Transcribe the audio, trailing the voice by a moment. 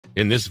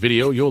In this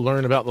video, you'll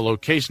learn about the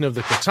location of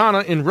the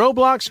katana in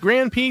Roblox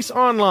Grand Peace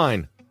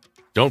Online.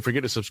 Don't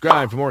forget to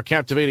subscribe for more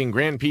captivating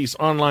Grand Peace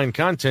Online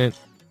content.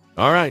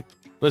 All right,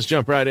 let's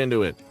jump right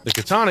into it. The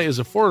katana is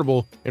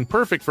affordable and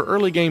perfect for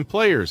early game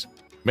players,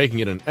 making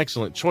it an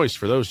excellent choice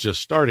for those just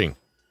starting.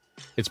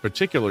 It's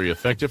particularly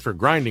effective for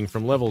grinding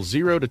from level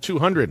 0 to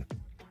 200,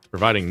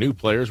 providing new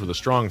players with a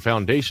strong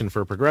foundation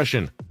for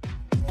progression.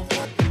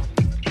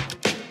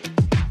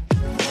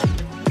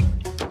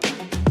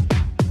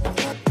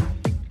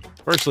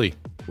 Firstly,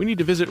 we need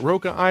to visit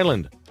Roca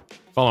Island.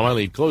 Follow my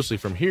lead closely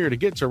from here to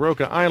get to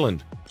Roca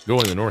Island. Go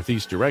in the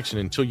northeast direction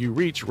until you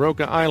reach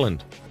Roca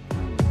Island.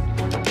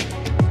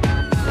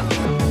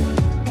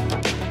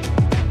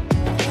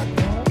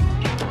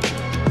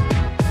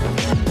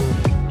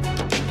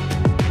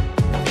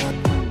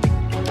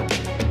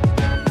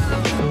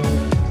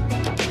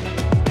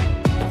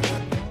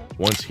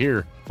 Once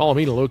here, follow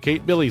me to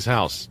locate Billy's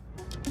house.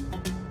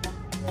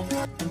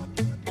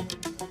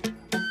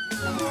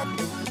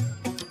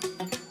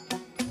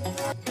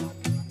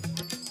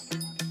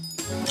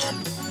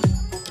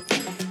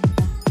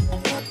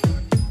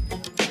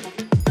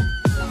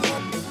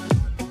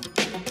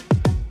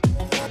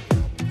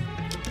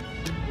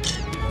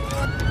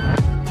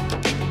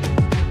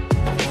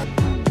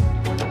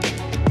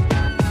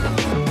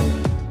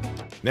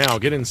 Now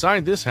get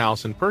inside this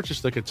house and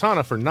purchase the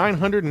katana for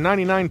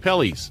 999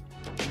 pellies.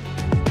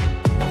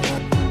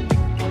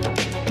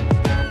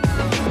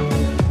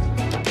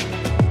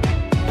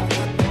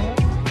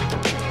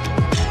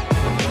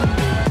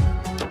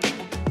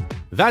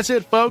 That's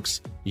it,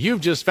 folks.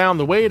 You've just found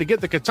the way to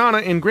get the katana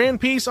in Grand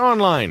Peace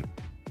Online.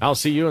 I'll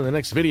see you in the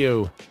next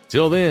video.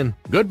 Till then,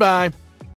 goodbye.